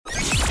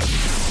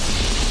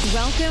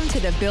Welcome to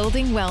the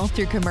Building Wealth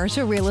Through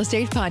Commercial Real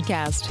Estate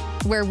podcast,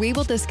 where we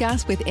will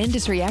discuss with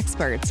industry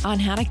experts on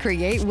how to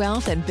create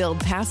wealth and build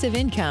passive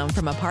income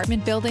from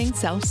apartment buildings,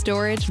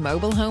 self-storage,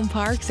 mobile home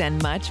parks,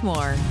 and much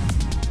more.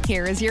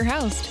 Here is your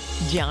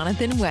host,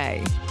 Jonathan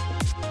Way.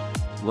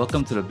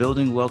 Welcome to the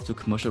Building Wealth Through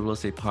Commercial Real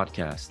Estate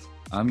podcast.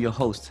 I'm your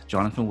host,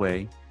 Jonathan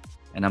Way,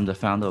 and I'm the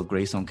founder of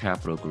Greystone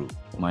Capital Group,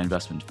 my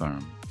investment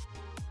firm.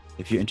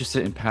 If you're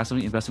interested in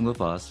passively investing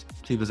with us,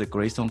 please visit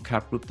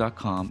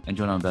GreystoneCapGroup.com and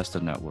join our investor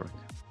network.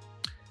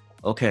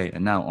 Okay,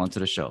 and now on to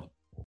the show.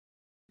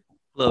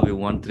 Hello,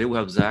 everyone. Today we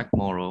have Zach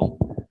Morrow,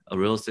 a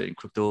real estate and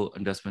crypto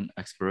investment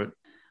expert.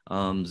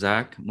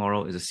 Zach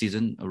Morrow is a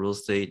seasoned real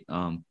estate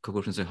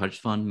co-currency hedge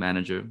fund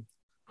manager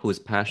who is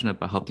passionate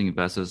about helping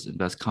investors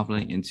invest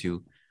confidently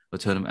into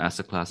alternative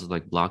asset classes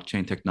like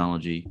blockchain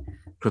technology,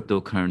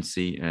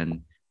 cryptocurrency,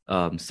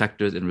 and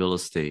sectors in real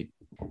estate.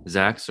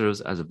 Zach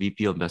serves as a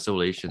VP of Investor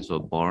Relations for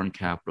Barn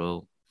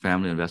Capital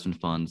Family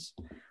Investment Funds,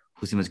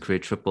 who seems to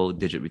create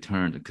triple-digit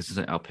returns and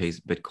consistently outpace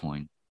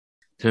Bitcoin.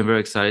 Today, I'm very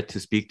excited to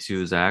speak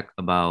to Zach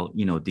about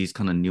these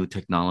kind of new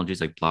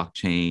technologies like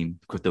blockchain,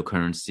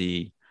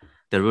 cryptocurrency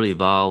that really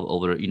evolve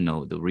over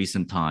the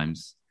recent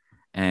times,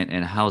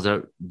 and how is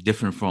that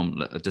different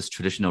from just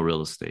traditional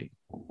real estate.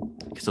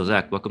 So,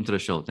 Zach, welcome to the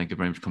show. Thank you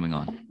very much for coming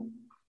on.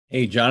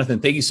 Hey, Jonathan,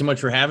 thank you so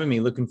much for having me.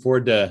 Looking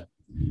forward to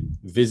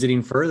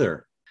visiting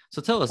further.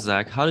 So tell us,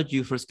 Zach, how did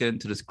you first get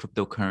into this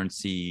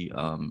cryptocurrency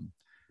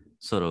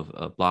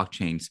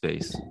blockchain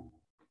space?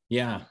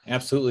 Yeah,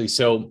 absolutely.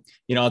 So,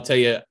 I'll tell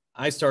you,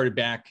 I started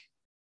back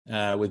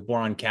with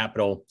Boron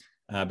Capital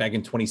back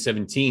in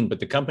 2017, but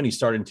the company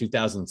started in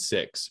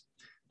 2006.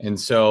 And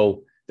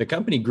so the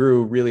company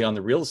grew really on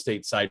the real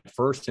estate side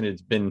first, and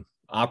it's been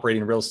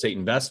operating real estate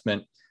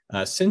investment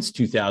since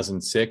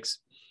 2006.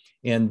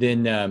 And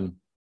then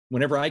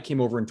whenever I came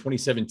over in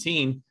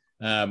 2017,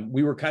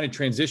 we were kind of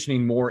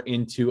transitioning more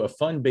into a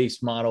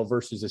fund-based model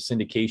versus a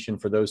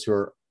syndication for those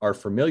who are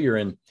familiar.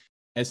 And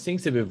as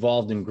things have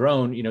evolved and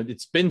grown,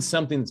 it's been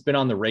something that's been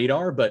on the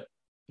radar, but,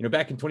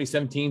 back in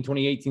 2017,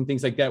 2018,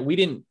 things like that, we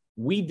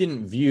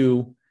didn't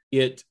view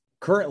it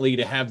currently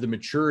to have the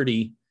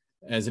maturity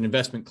as an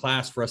investment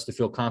class for us to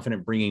feel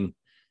confident bringing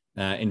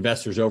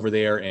investors over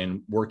there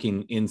and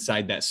working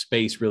inside that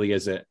space really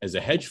as a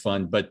hedge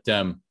fund. But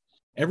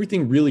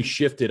everything really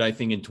shifted, I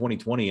think, in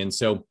 2020. And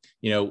so,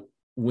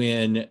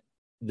 when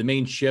the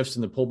main shifts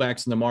and the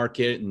pullbacks in the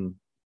market and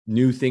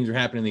new things are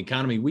happening in the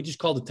economy, we just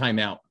called a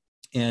timeout.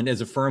 And as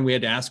a firm, we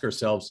had to ask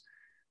ourselves,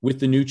 with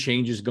the new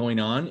changes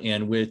going on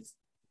and with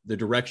the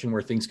direction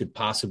where things could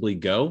possibly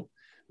go,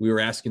 we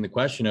were asking the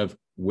question of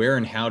where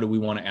and how do we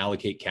want to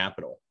allocate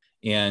capital?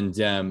 And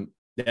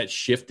that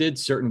shifted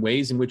certain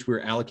ways in which we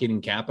were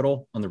allocating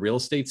capital on the real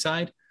estate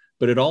side,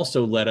 but it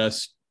also led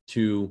us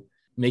to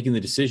making the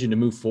decision to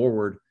move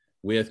forward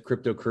with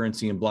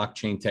cryptocurrency and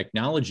blockchain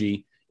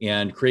technology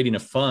and creating a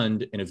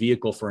fund and a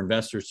vehicle for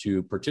investors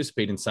to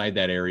participate inside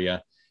that area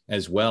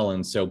as well.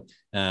 And so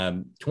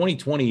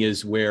 2020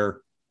 is where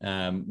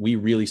we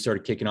really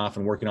started kicking off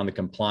and working on the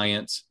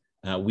compliance.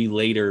 We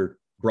later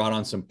brought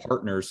on some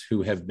partners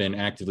who have been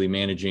actively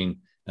managing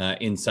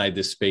inside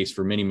this space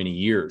for many, many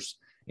years.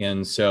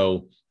 And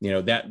so,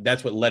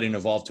 that's what led and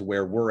evolved to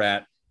where we're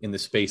at in the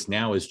space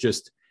now, is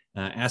just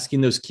asking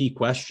those key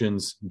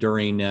questions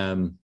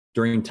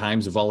during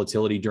times of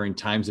volatility, during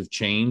times of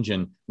change.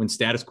 And when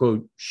status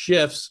quo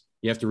shifts,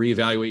 you have to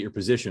reevaluate your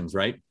positions,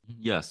 right?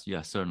 Yes,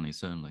 certainly.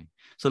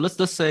 So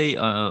let's say,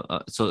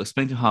 so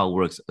explain to how it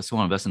works. So I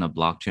want to invest in a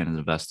blockchain as an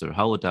investor.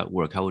 How would that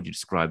work? How would you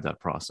describe that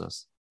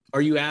process?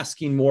 Are you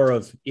asking more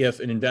of if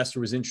an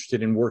investor was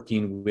interested in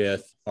working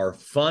with our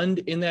fund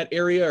in that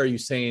area? Or are you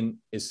saying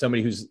is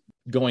somebody who's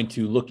going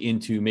to look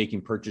into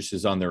making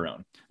purchases on their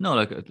own? No,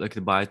 like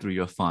to buy through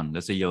your fund.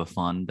 Let's say you have a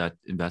fund that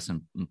invests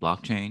in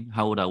blockchain.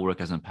 How would that work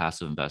as a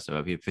passive investor?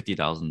 If you have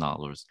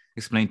 $50,000,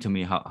 explain to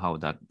me how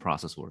that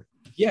process works.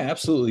 Yeah,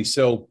 absolutely.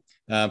 So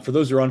for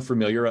those who are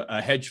unfamiliar,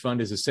 a hedge fund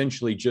is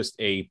essentially just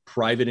a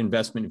private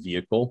investment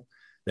vehicle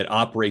that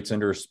operates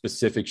under a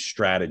specific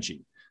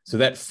strategy. So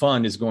that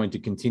fund is going to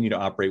continue to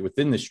operate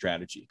within this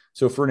strategy.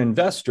 So for an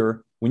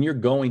investor, when you're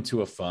going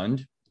to a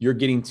fund, you're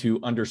getting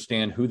to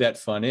understand who that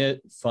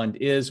fund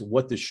is,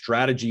 what the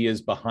strategy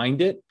is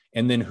behind it,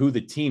 and then who the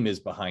team is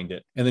behind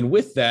it. And then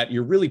with that,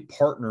 you're really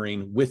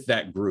partnering with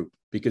that group,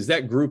 because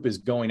that group is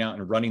going out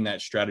and running that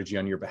strategy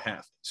on your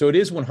behalf. So it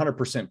is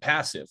 100%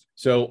 passive.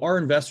 So our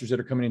investors that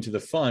are coming into the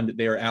fund,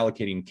 they are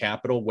allocating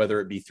capital, whether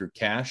it be through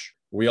cash.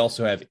 We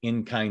also have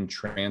in-kind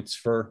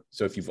transfer.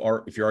 So if you're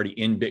already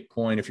in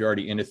Bitcoin, if you're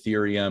already in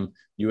Ethereum,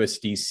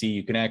 USDC,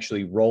 you can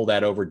actually roll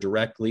that over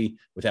directly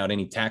without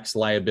any tax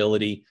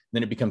liability.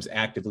 Then it becomes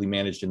actively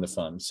managed in the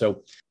fund.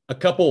 So a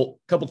couple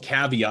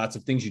caveats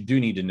of things you do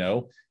need to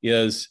know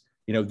is,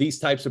 these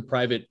types of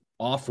private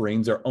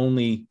offerings are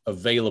only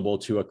available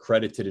to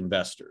accredited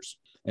investors.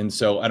 And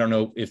so I don't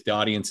know if the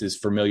audience is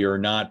familiar or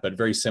not, but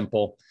very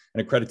simple.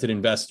 An accredited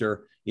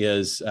investor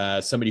is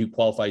somebody who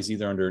qualifies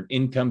either under an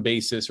income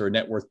basis or a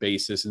net worth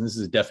basis. And this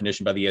is a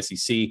definition by the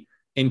SEC.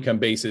 income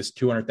basis,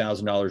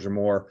 $200,000 or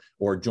more,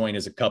 or join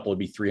as a couple, it'd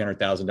be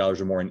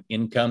 $300,000 or more in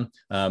income.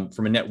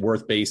 From a net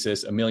worth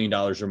basis, $1 million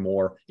or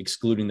more,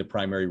 excluding the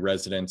primary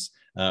residence,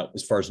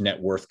 as far as net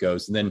worth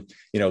goes. And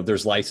then,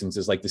 there's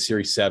licenses like the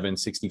Series 7,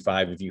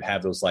 65. If you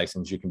have those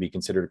licenses, you can be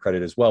considered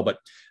accredited as well. But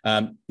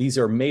these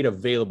are made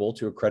available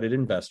to accredited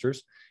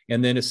investors.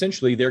 And then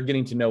essentially they're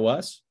getting to know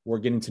us. We're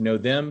getting to know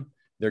them.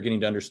 They're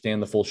getting to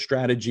understand the full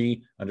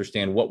strategy,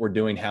 understand what we're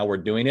doing, how we're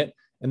doing it.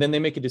 And then they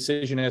make a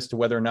decision as to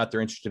whether or not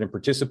they're interested in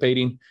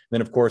participating. And then,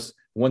 of course,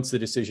 once the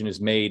decision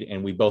is made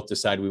and we both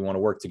decide we want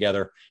to work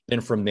together, then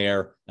from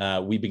there,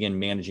 we begin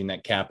managing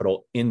that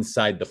capital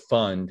inside the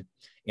fund.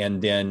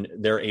 And then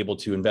they're able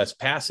to invest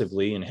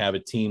passively and have a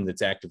team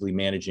that's actively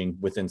managing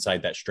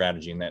inside that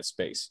strategy in that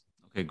space.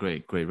 Okay,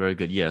 great. Very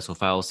good. Yeah. So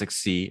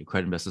 506C,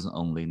 accredited investors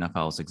only, not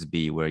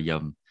 506B, where you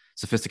have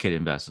sophisticated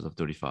investors of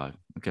 35.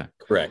 Okay.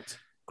 Correct.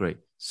 Great.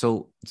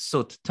 So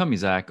tell me,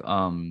 Zach,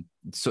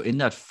 so in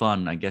that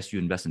fund, I guess you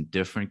invest in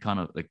different kind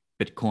of like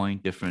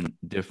Bitcoin, different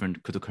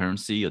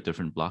cryptocurrency or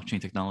different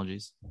blockchain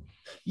technologies?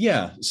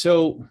 Yeah.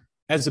 So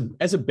as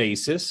a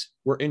basis,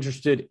 we're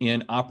interested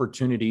in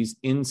opportunities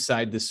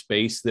inside the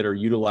space that are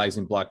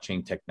utilizing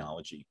blockchain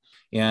technology.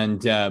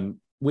 And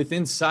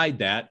inside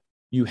that,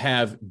 you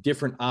have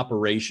different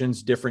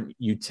operations, different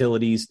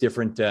utilities,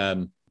 different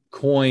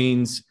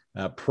coins,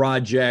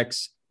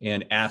 projects,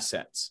 and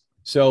assets.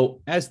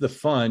 So as the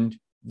fund,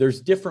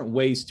 there's different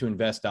ways to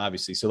invest,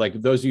 obviously. So like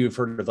those of you who've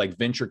heard of like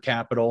venture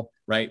capital,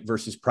 right,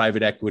 versus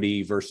private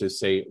equity versus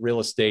say real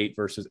estate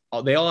versus,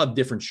 they all have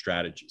different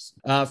strategies.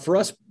 For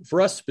us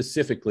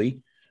specifically,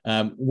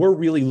 we're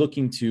really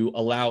looking to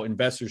allow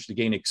investors to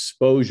gain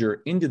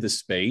exposure into the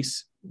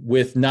space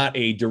with not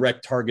a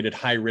direct targeted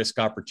high risk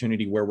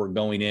opportunity where we're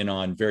going in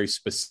on very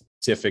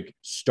specific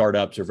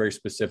startups or very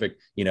specific,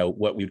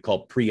 what we'd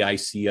call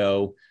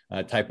pre-ICO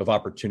type of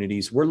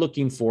opportunities. We're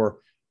looking for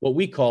what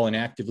we call an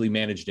actively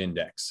managed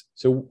index.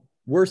 So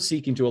we're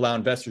seeking to allow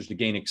investors to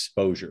gain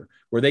exposure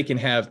where they can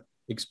have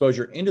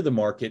exposure into the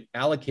market,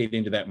 allocate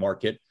into that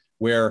market,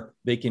 where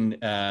they can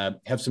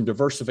have some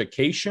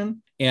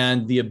diversification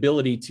and the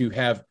ability to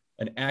have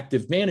an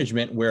active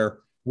management where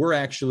we're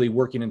actually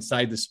working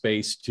inside the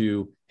space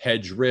to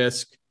hedge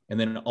risk and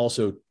then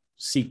also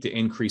seek to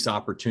increase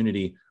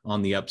opportunity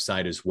on the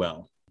upside as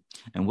well.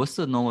 And what's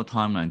the normal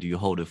timeline do you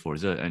hold it for?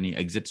 Is there any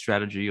exit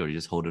strategy or you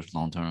just hold it for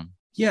long term?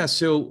 Yeah,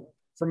 so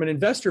from an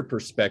investor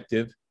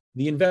perspective,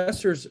 the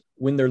investors,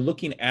 when they're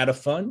looking at a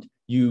fund,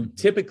 you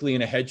typically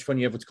in a hedge fund,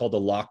 you have what's called a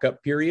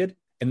lockup period,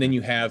 and then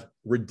you have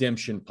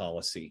redemption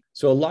policy.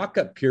 So a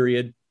lockup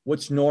period,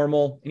 what's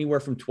normal,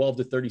 anywhere from 12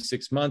 to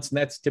 36 months. And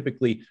that's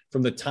typically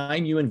from the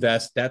time you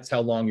invest, that's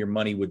how long your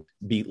money would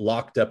be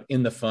locked up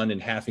in the fund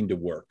and having to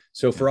work.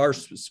 So for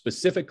ours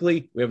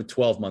specifically, we have a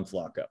 12-month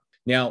lockup.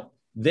 Now,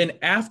 then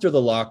after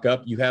the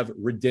lockup, you have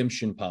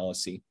redemption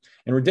policy.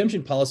 And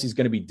redemption policy is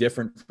going to be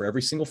different for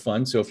every single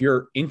fund. So if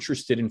you're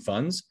interested in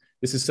funds,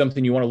 this is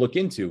something you want to look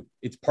into.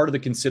 It's part of the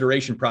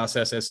consideration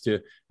process as to,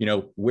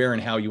 where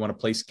and how you want to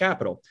place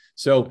capital.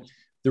 So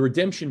the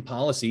redemption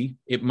policy,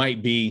 it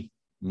might be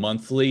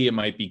monthly, it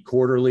might be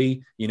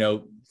quarterly,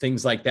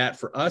 things like that.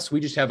 For us, we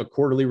just have a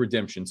quarterly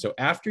redemption. So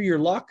after your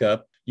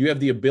lockup, you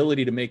have the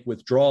ability to make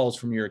withdrawals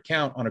from your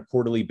account on a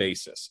quarterly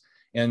basis.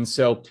 And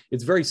so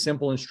it's very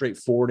simple and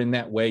straightforward in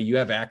that way. You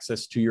have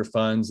access to your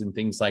funds and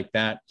things like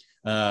that.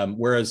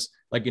 Whereas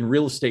like in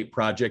real estate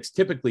projects,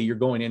 typically you're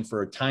going in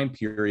for a time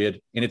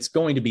period and it's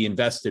going to be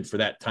invested for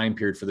that time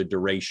period for the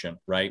duration,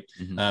 right?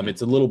 Mm-hmm.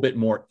 It's a little bit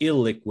more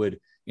illiquid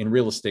in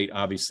real estate,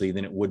 obviously,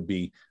 than it would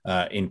be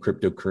in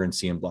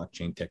cryptocurrency and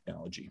blockchain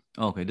technology.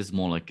 Okay, this is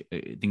more like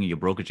thinking your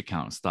brokerage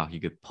account stock you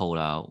could pull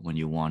out when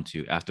you want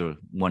to after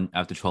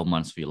 12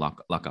 months for your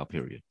lockout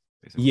period.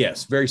 Basically.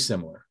 Yes, very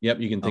similar.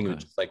 Yep, you can think of it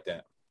just like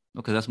that.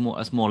 Okay, that's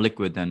more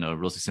liquid than a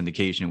real estate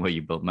syndication where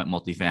you build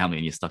multifamily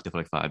and you're stuck there for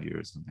like 5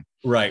 years. Or something.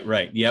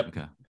 Right. Yep.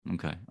 Okay.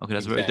 That's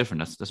exactly. Very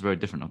different. That's very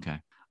different. Okay.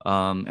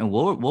 And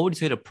what would you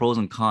say the pros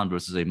and cons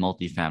versus a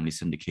multifamily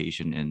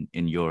syndication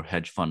in your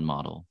hedge fund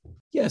model?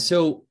 Yeah.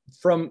 So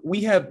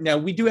we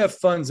do have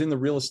funds in the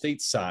real estate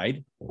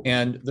side,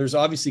 and there's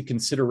obviously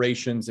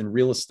considerations in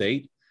real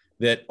estate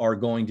that are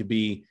going to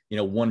be,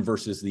 one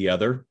versus the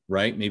other,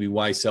 right? Maybe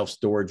why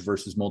self-storage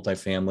versus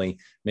multifamily,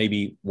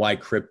 maybe why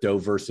crypto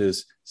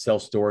versus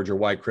self-storage or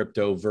why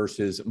crypto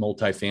versus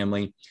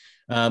multifamily.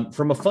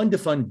 From a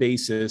fund-to-fund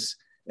basis,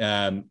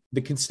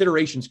 the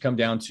considerations come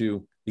down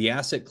to the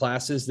asset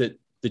classes that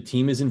the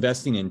team is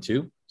investing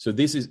into. So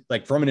this is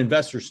like from an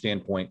investor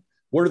standpoint,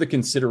 what are the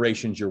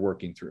considerations you're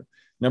working through?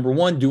 Number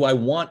one, do I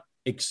want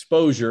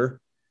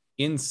exposure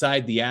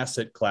inside the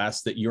asset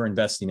class that you're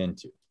investing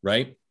into,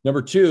 right?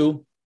 Number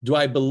two, do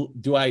I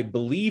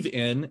believe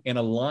in and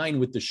align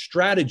with the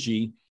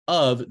strategy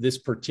of this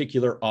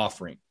particular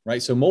offering,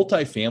 right? So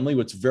multifamily,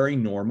 what's very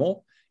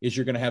normal is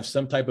you're going to have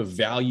some type of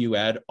value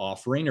add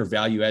offering or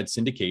value add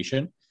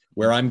syndication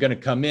where I'm going to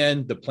come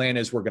in. The plan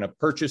is we're going to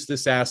purchase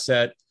this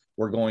asset.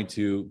 we're going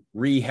to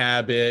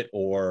rehab it,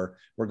 or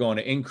we're going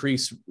to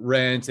increase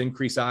rents,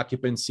 increase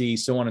occupancy,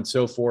 so on and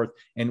so forth.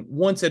 And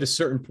once at a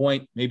certain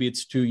point, maybe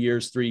it's 2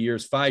 years, 3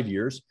 years, 5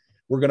 years,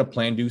 we're going to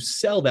plan to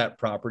sell that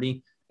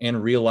property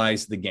and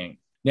realize the gain.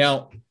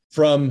 Now,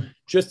 from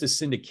just a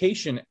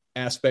syndication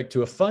aspect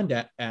to a fund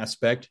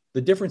aspect,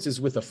 the difference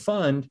is with a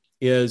fund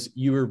is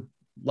you're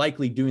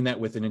likely doing that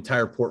with an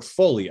entire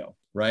portfolio,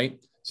 right?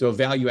 So a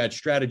value add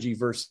strategy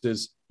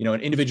versus,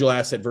 an individual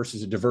asset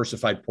versus a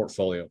diversified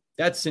portfolio.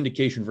 That's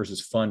syndication versus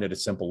fund at a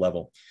simple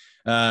level.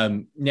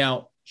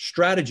 Now,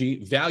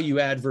 strategy, value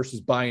add versus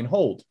buy and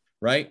hold,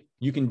 right?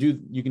 You can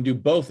do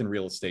both in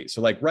real estate.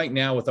 So like right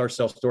now with our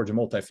self-storage and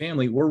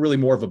multifamily, we're really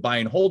more of a buy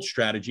and hold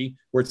strategy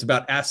where it's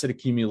about asset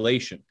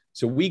accumulation.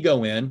 So we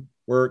go in,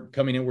 we're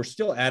coming in, we're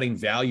still adding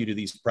value to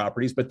these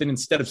properties, but then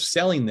instead of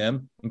selling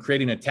them and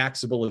creating a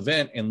taxable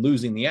event and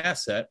losing the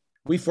asset,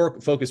 we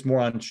focus more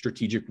on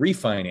strategic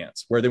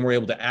refinance, where then we're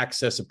able to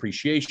access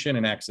appreciation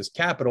and access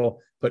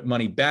capital, put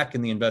money back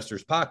in the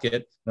investor's pocket,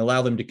 and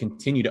allow them to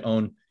continue to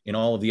own in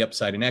all of the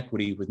upside and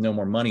equity with no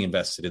more money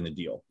invested in the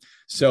deal.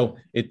 So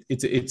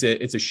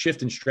it's a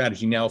shift in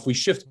strategy. Now, if we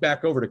shift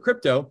back over to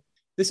crypto,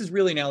 this is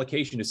really an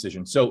allocation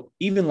decision. So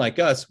even like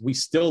us, we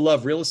still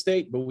love real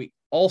estate, but we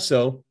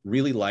also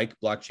really like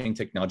blockchain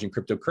technology and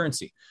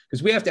cryptocurrency,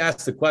 because we have to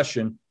ask the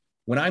question,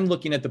 when I'm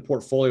looking at the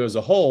portfolio as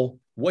a whole,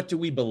 what do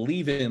we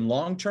believe in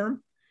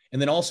long-term?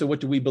 And then also, what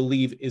do we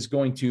believe is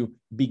going to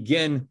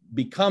begin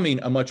becoming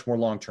a much more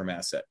long-term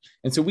asset?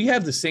 And so we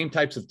have the same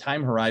types of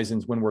time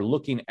horizons when we're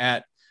looking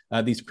at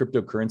these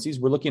cryptocurrencies.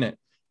 We're looking at,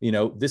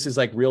 this is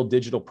like real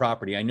digital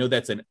property. I know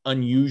that's an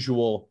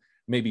unusual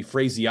maybe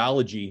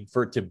phraseology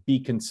for it to be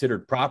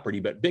considered property,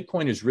 but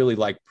Bitcoin is really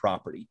like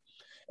property.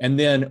 And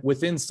then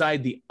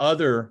inside the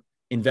other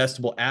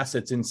investable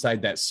assets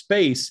inside that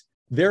space,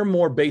 they're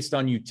more based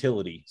on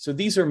utility. So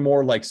these are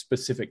more like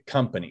specific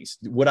companies.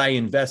 Would I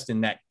invest in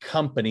that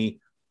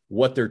company,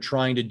 what they're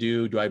trying to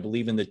do? Do I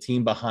believe in the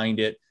team behind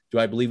it? Do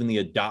I believe in the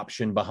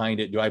adoption behind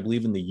it? Do I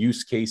believe in the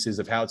use cases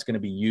of how it's going to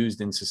be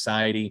used in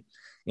society?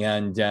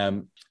 And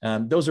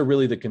those are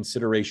really the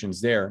considerations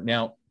there.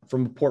 Now,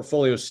 from a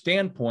portfolio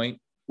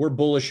standpoint, we're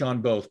bullish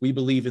on both. We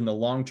believe in the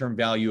long-term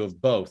value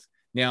of both.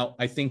 Now,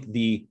 I think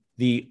the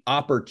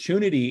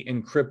opportunity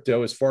in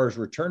crypto as far as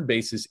return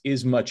basis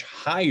is much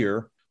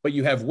higher, but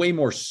you have way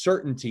more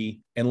certainty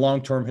and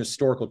long-term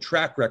historical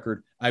track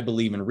record, I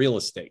believe, in real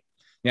estate.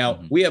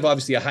 Now, we have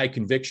obviously a high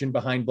conviction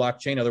behind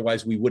blockchain.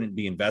 Otherwise, we wouldn't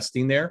be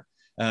investing there.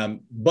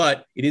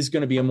 But it is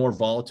going to be a more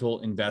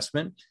volatile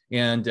investment.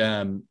 And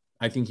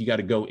I think you got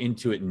to go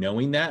into it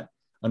knowing that,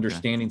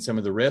 understanding some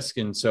of the risk.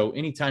 And so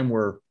anytime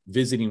we're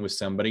visiting with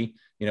somebody,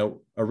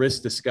 a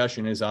risk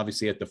discussion is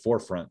obviously at the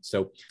forefront.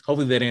 So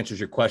hopefully that answers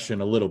your question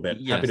a little bit.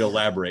 Yes. Happy to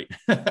elaborate.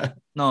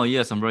 No,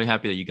 yes, I'm very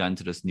happy that you got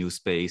into this new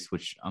space,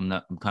 which I'm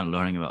kind of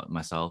learning about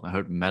myself. I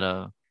heard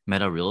meta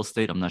real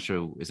estate. I'm not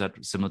sure. Is that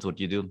similar to what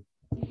you do?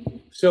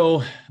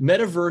 So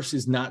metaverse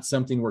is not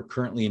something we're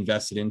currently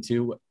invested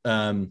into.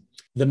 The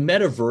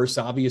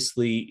metaverse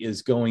obviously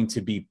is going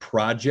to be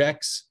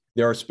projects.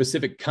 There are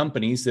specific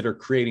companies that are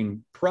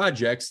creating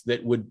projects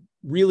that would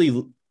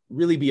really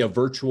be a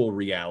virtual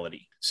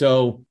reality.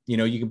 So,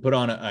 you can put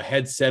on a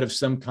headset of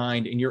some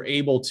kind and you're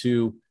able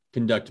to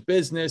conduct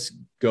business,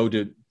 go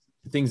to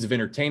things of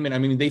entertainment. I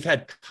mean, they've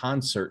had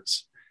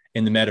concerts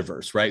in the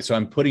metaverse, right? So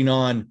I'm putting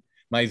on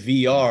my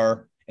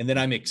VR and then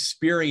I'm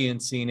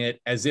experiencing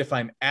it as if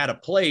I'm at a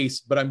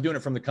place, but I'm doing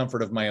it from the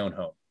comfort of my own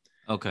home.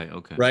 Okay.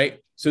 Right.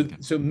 So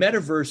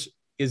metaverse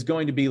is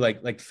going to be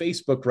like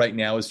Facebook right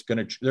now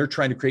they're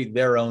trying to create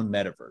their own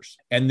metaverse.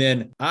 And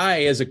then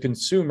I, as a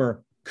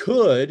consumer,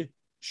 could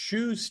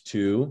choose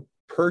to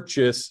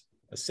purchase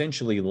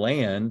essentially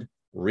land,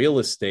 real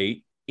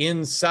estate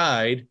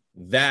inside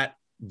that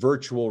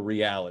virtual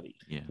reality.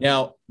 Yeah.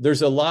 Now,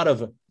 there's a lot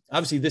of,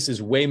 obviously this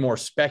is way more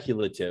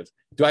speculative.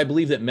 Do I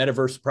believe that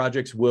metaverse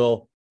projects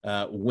will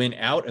win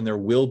out and there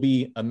will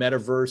be a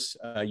metaverse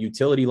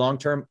utility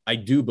long-term? I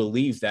do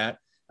believe that.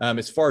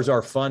 As far as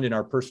our fund and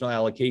our personal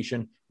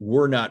allocation,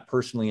 we're not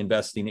personally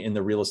investing in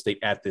the real estate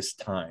at this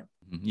time.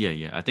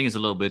 Yeah. I think it's a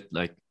little bit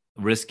like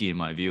risky in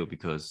my view,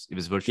 because if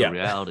it's virtual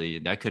reality,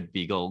 that could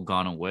be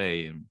gone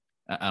away. And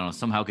I don't know,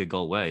 somehow could go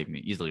away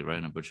easily, right?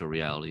 In a virtual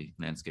reality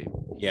landscape.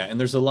 Yeah. And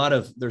it's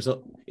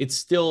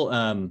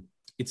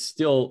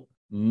still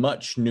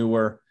much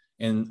newer.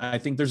 And I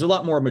think there's a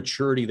lot more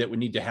maturity that would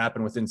need to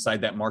happen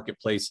inside that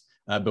marketplace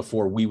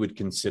before we would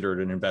consider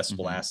it an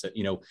investable asset.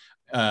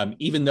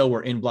 Even though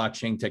we're in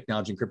blockchain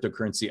technology and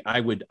cryptocurrency, I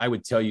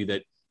would tell you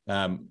that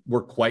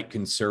we're quite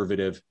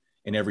conservative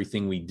in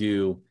everything we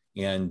do.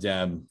 And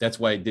that's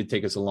why it did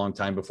take us a long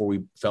time before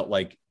we felt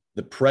like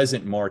the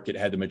present market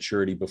had the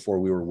maturity before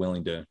we were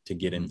willing to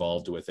get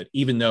involved with it.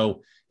 Even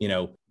though,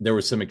 there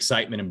was some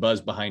excitement and buzz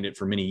behind it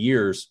for many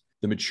years,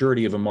 the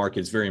maturity of a market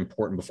is very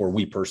important before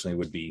we personally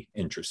would be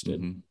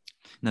interested. Mm-hmm.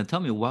 Now, tell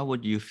me, why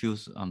would you feel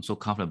so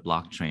confident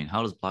blockchain?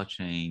 How does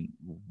blockchain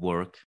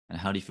work? And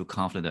how do you feel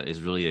confident that it's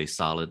really a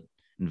solid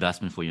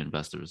investment for your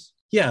investors?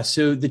 Yeah,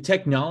 so the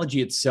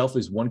technology itself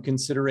is one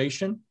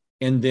consideration.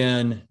 and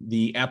then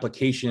the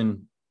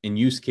application and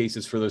use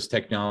cases for those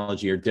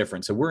technology are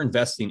different. So we're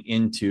investing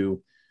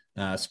into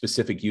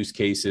specific use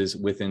cases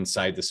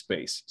inside the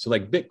space. So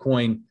like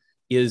Bitcoin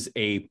is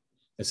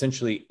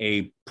essentially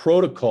a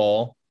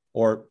protocol,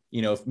 or,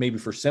 maybe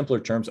for simpler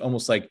terms,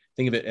 almost like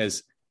think of it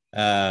as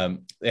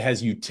it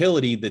has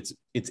utility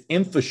its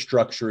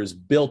infrastructure is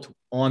built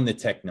on the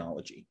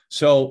technology.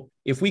 So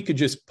if we could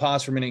just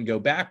pause for a minute and go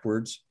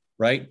backwards,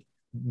 right?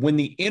 When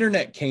the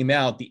internet came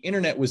out, the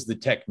internet was the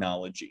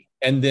technology.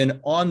 And then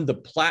on the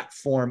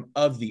platform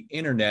of the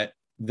internet,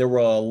 there were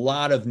a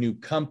lot of new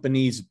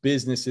companies,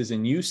 businesses,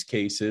 and use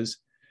cases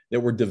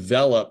that were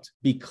developed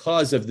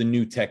because of the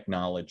new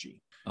technology.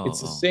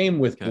 It's the same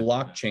with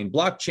blockchain.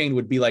 Blockchain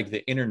would be like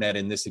the internet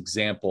in this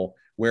example,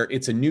 where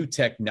it's a new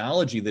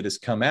technology that has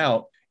come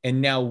out.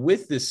 And now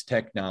with this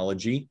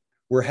technology,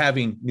 we're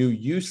having new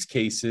use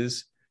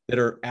cases that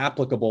are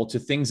applicable to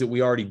things that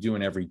we already do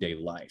in everyday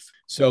life.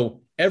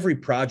 So every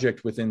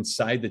project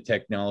inside the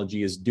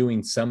technology is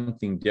doing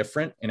something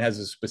different and has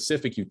a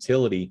specific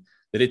utility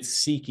that it's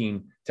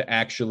seeking to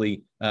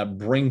actually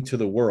bring to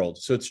the world.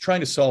 So it's trying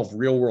to solve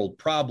real world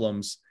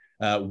problems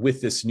with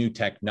this new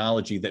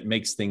technology that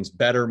makes things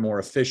better, more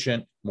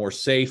efficient, more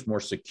safe, more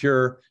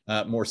secure,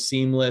 more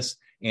seamless,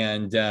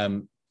 and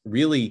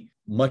really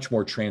much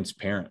more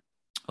transparent.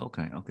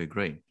 Okay,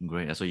 great.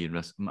 That's what you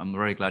invest. I'm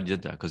very glad you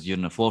did that, because you're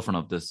in the forefront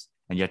of this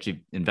and you're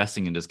actually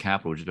investing in this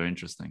capital, which is very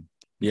interesting.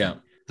 Yeah.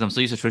 Because I'm so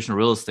used to traditional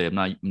real estate.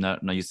 I'm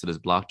not used to this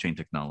blockchain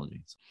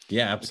technology.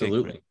 Yeah,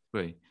 absolutely. Okay,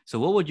 great. So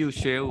what would you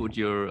share with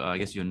your, my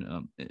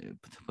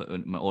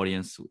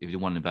audience, if you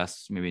want to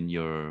invest maybe in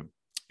your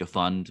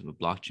fund with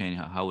blockchain?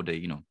 How would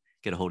they,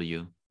 get a hold of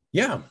you?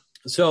 Yeah.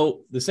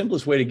 So the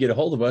simplest way to get a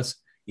hold of us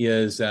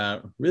is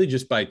really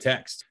just by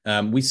text.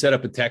 We set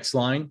up a text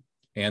line,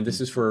 and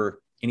this is for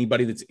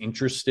anybody that's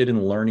interested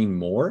in learning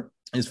more.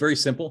 It's very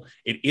simple.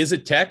 It is a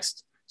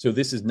text. So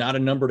this is not a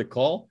number to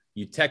call.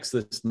 You text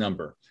this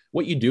number.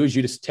 What you do is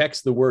you just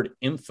text the word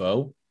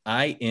info,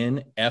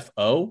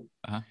 INFO,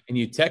 and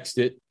you text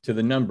it to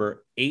the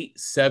number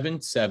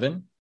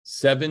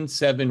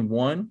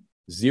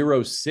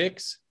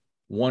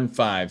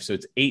 877-771-0615. So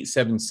it's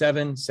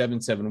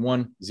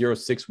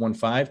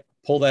 877-771-0615.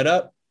 Pull that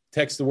up,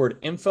 text the word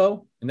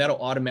info, and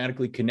that'll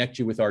automatically connect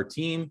you with our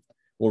team.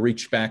 We'll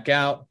reach back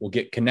out. We'll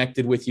get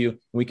connected with you.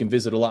 We can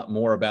visit a lot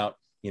more about,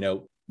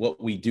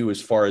 what we do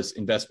as far as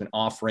investment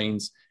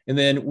offerings. And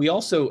then we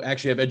also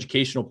actually have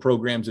educational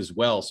programs as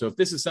well. So if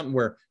this is something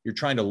where you're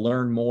trying to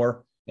learn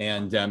more,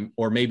 and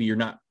or maybe you're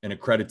not an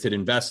accredited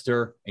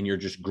investor and you're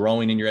just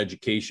growing in your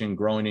education,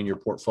 growing in your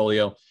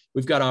portfolio,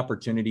 we've got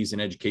opportunities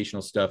and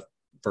educational stuff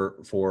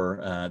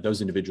for those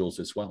individuals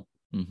as well.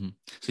 Mm-hmm.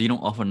 So you don't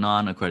offer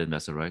non-accredited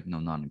investor, right? No,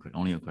 non-accredited,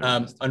 only accredited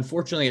investor.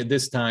 Unfortunately, at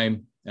this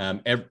time,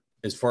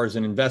 as far as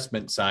an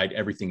investment side,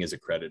 everything is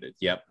accredited.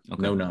 Yep.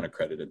 Okay. No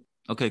non-accredited.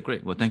 Okay,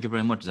 great. Well, thank you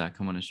very much, Zach.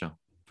 Come on the show.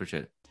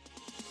 Appreciate it.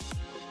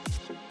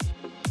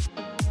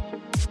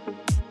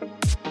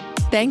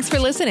 Thanks for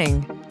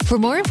listening. For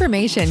more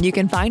information, you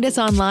can find us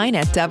online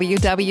at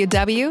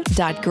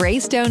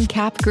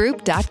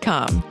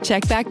www.greystonecapgroup.com.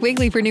 Check back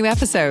weekly for new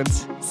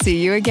episodes.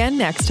 See you again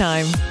next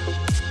time.